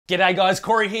G'day guys,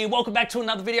 Corey here. Welcome back to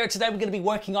another video. Today we're going to be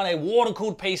working on a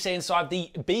water-cooled PC inside the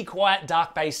Be Quiet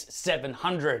Darkbase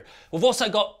 700. We've also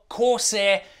got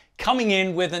Corsair coming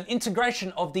in with an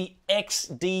integration of the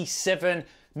XD7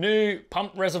 new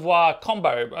pump reservoir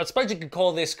combo. I suppose you could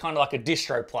call this kind of like a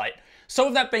distro plate. So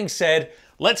with that being said,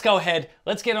 let's go ahead,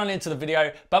 let's get on into the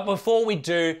video. But before we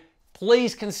do,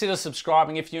 please consider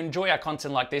subscribing if you enjoy our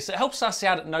content like this. It helps us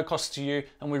out at no cost to you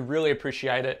and we really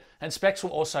appreciate it. And specs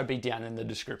will also be down in the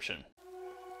description.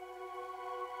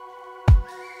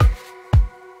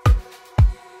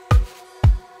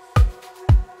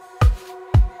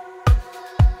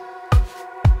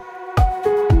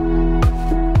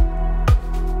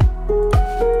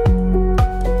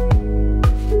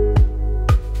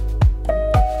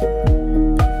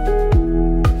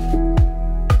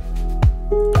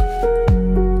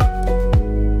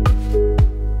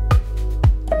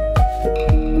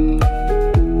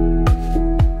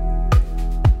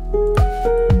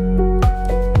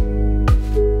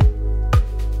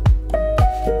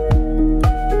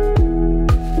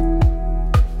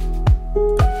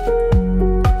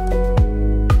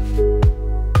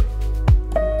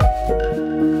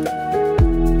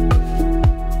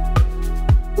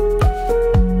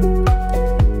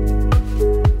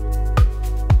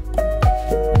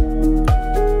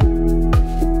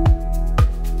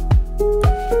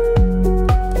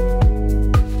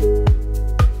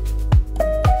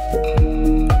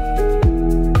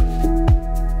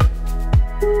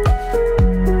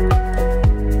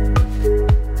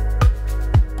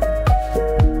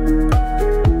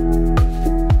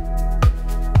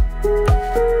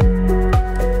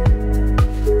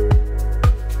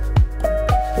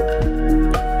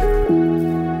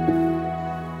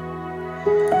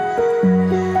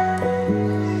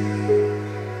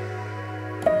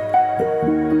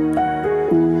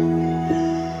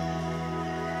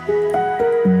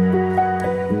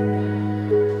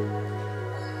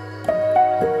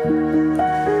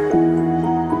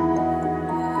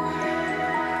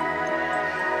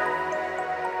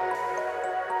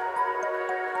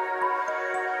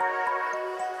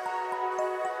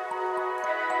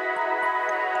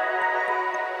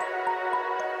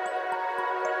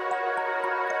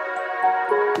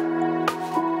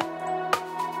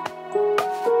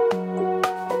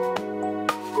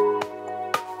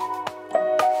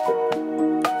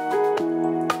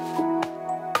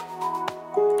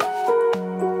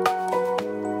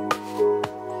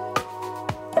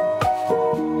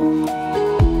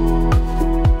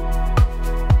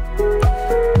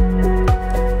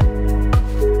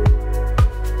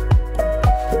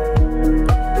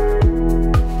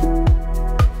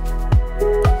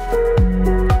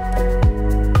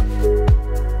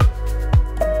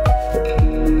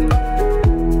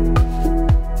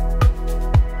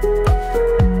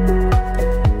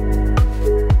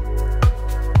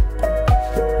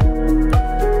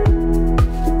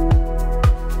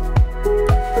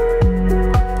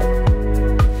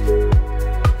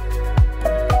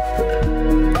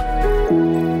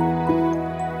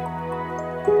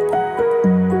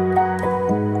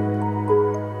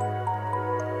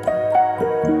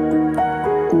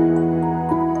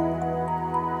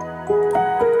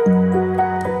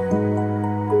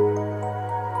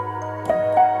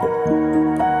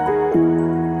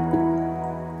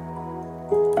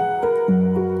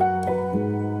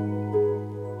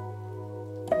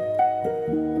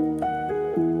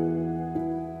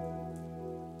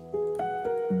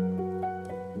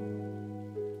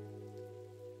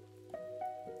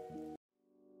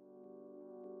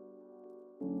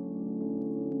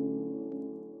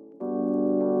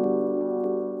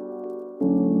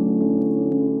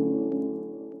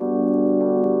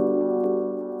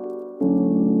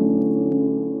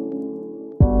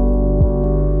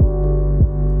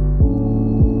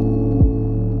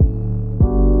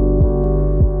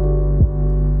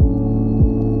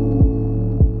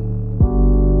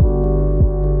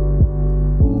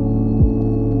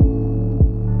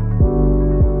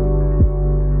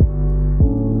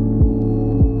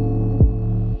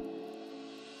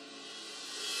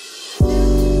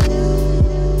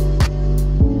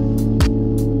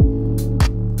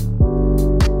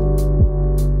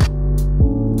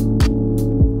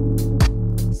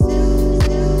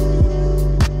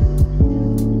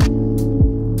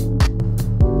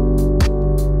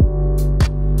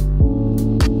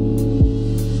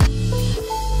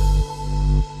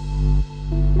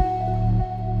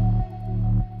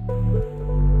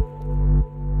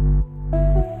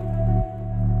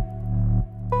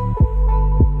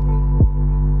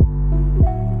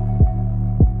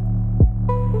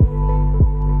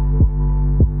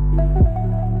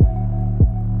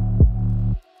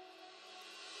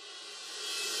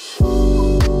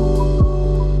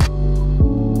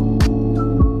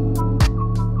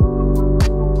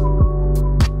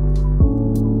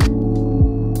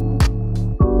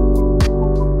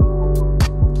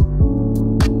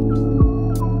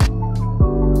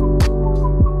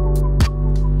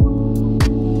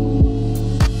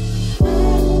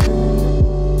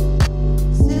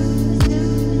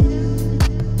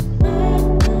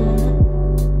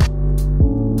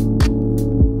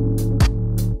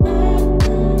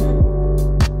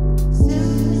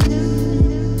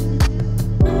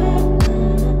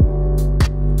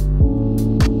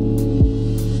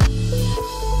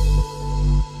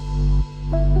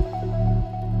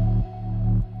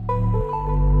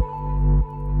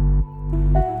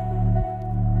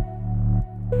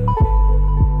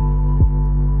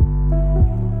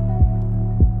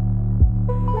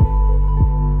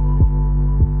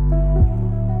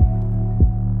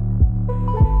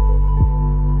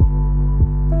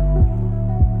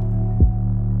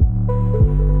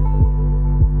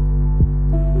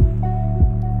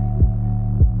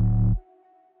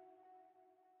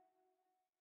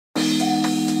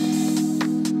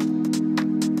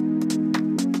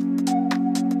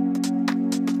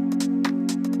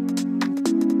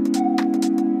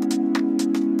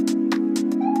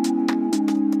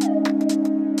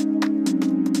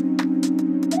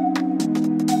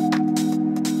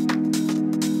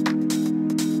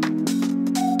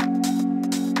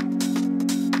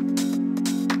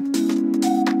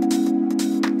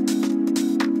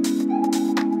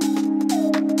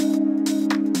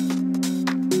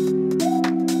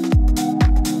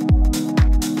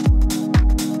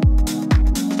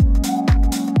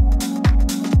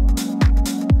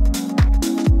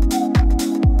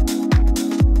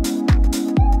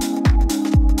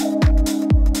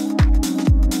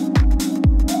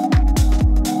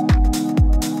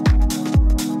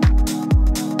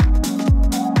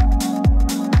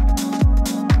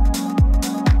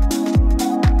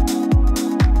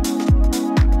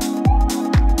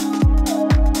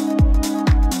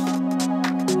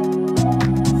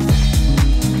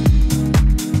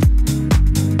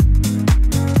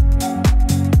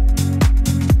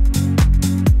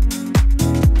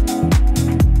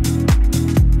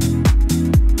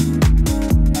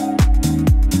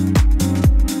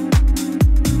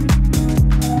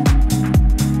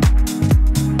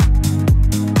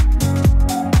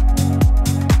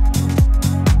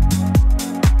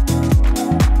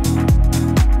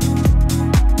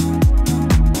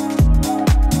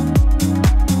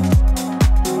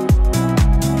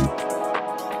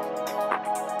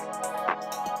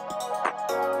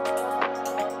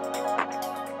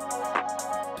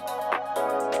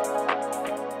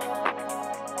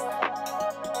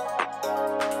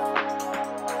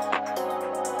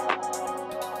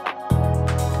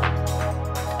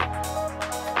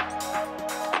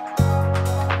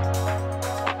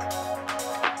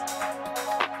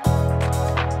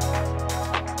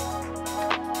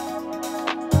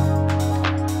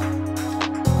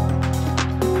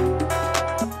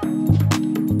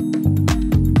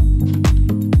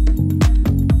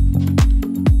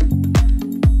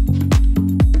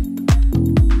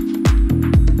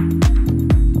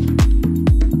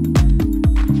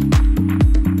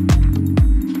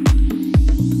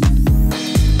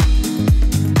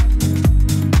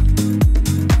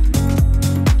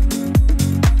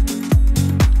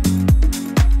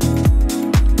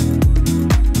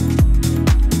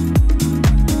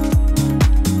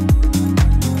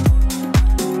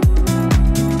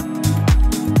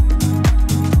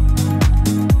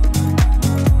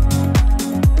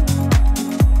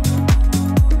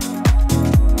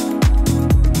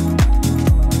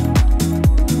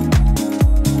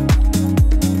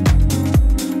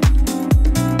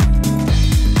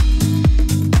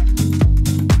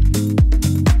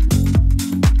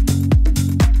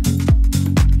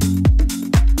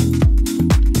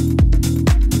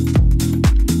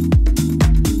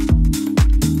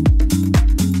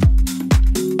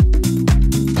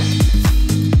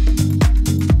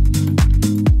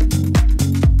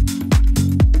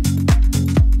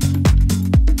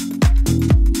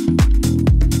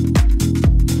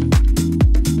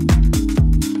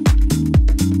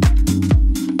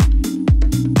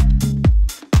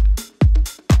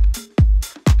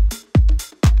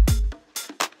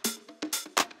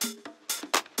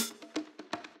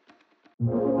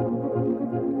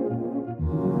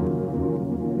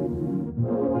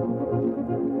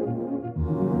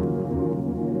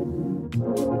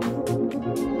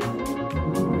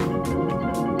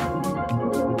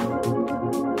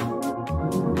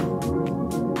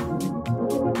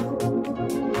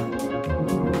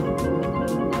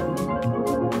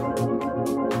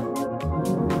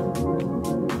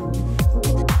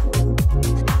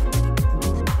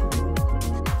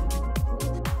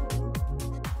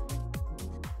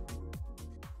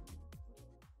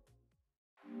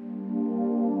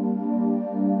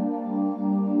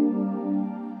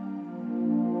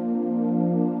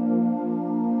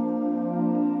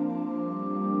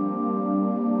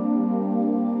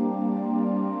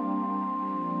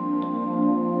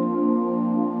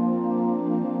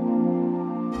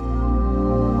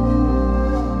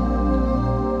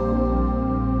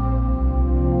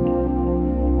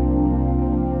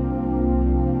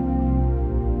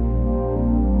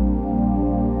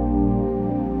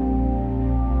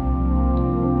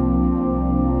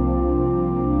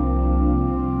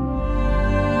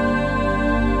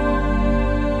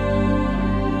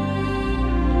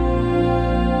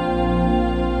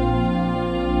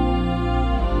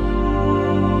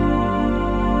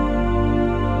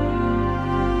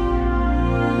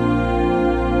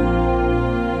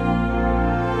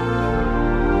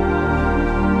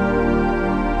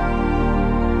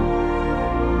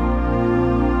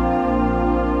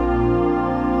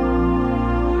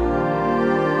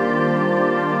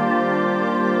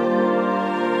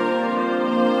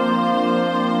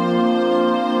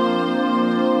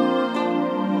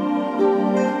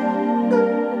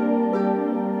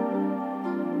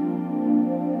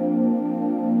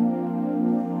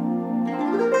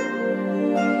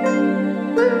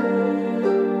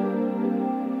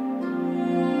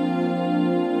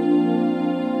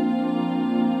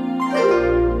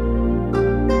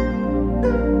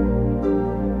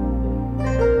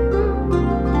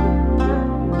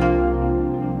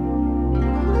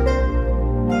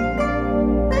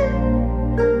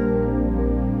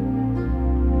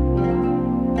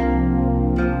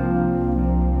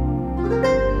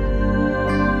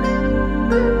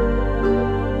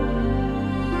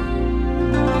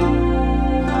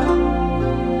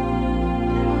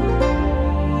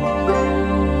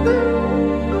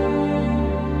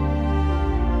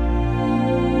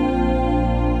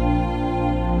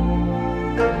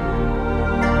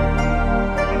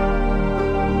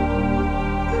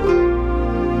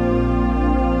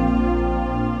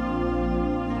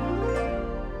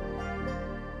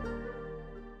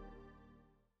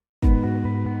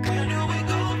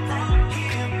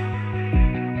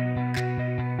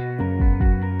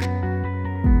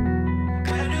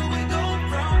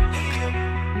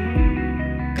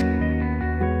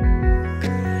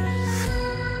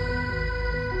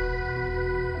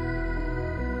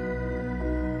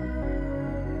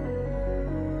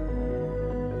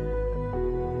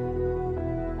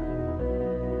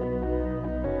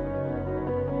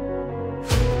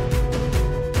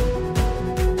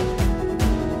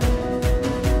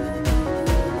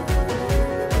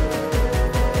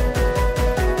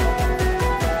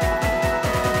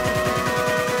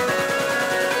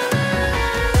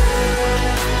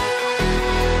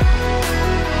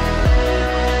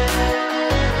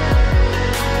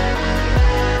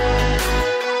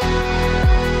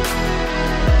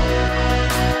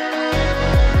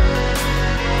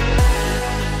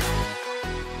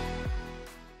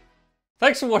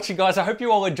 Thanks for watching, guys. I hope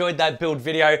you all enjoyed that build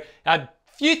video. A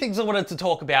few things I wanted to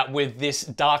talk about with this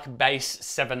Dark Base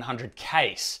 700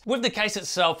 case. With the case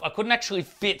itself, I couldn't actually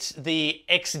fit the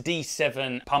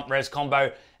XD7 pump res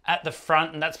combo at the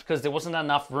front, and that's because there wasn't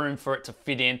enough room for it to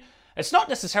fit in. It's not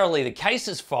necessarily the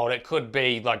case's fault. It could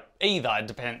be like either,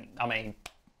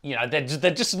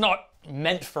 they're just not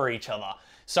meant for each other.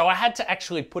 So I had to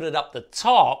actually put it up the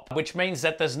top, which means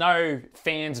that there's no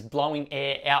fans blowing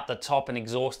air out the top and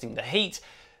exhausting the heat.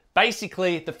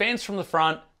 Basically, the fans from the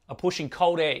front are pushing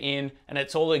cold air in, and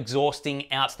it's all exhausting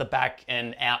out the back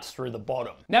and out through the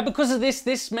bottom. Now, because of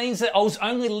this means that I was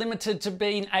only limited to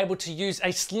being able to use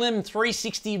a slim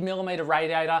 360mm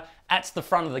radiator at the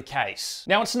front of the case.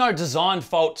 Now, it's no design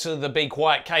fault to the Be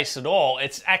Quiet case at all.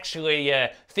 It's actually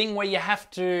a thing where you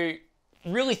have to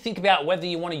really think about whether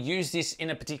you want to use this in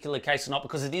a particular case or not,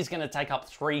 because it is going to take up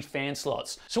 3 fan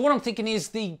slots. So what I'm thinking is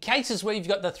the cases where you've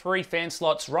got the 3 fan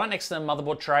slots right next to the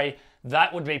motherboard tray,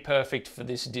 that would be perfect for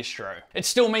this distro. It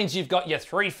still means you've got your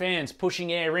 3 fans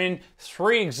pushing air in,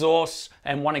 3 exhausts,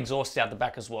 and 1 exhaust out the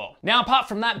back as well. Now, apart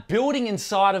from that, building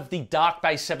inside of the Dark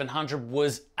Base 700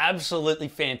 was absolutely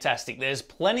fantastic. There's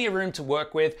plenty of room to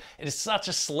work with. It is such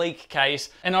a sleek case,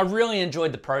 and I really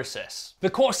enjoyed the process. The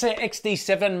Corsair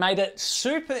XD7 made it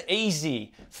super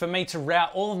easy for me to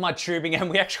route all of my tubing, and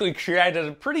we actually created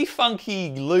a pretty funky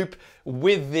loop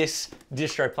with this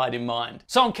distro plate in mind.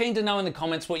 So I'm keen to know in the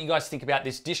comments what you guys think about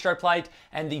this distro plate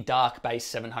and the Dark Base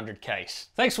 700 case.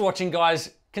 Thanks for watching,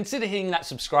 guys. Consider hitting that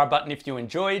subscribe button if you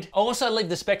enjoyed. I'll also leave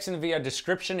the specs in the video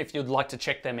description if you'd like to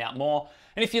check them out more.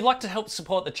 And if you'd like to help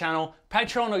support the channel,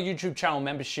 Patreon or YouTube channel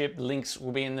membership links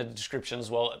will be in the description as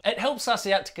well. It helps us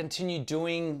out to continue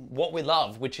doing what we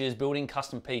love, which is building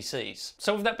custom PCs.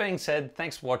 So with that being said,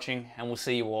 thanks for watching, and we'll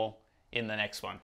see you all in the next one.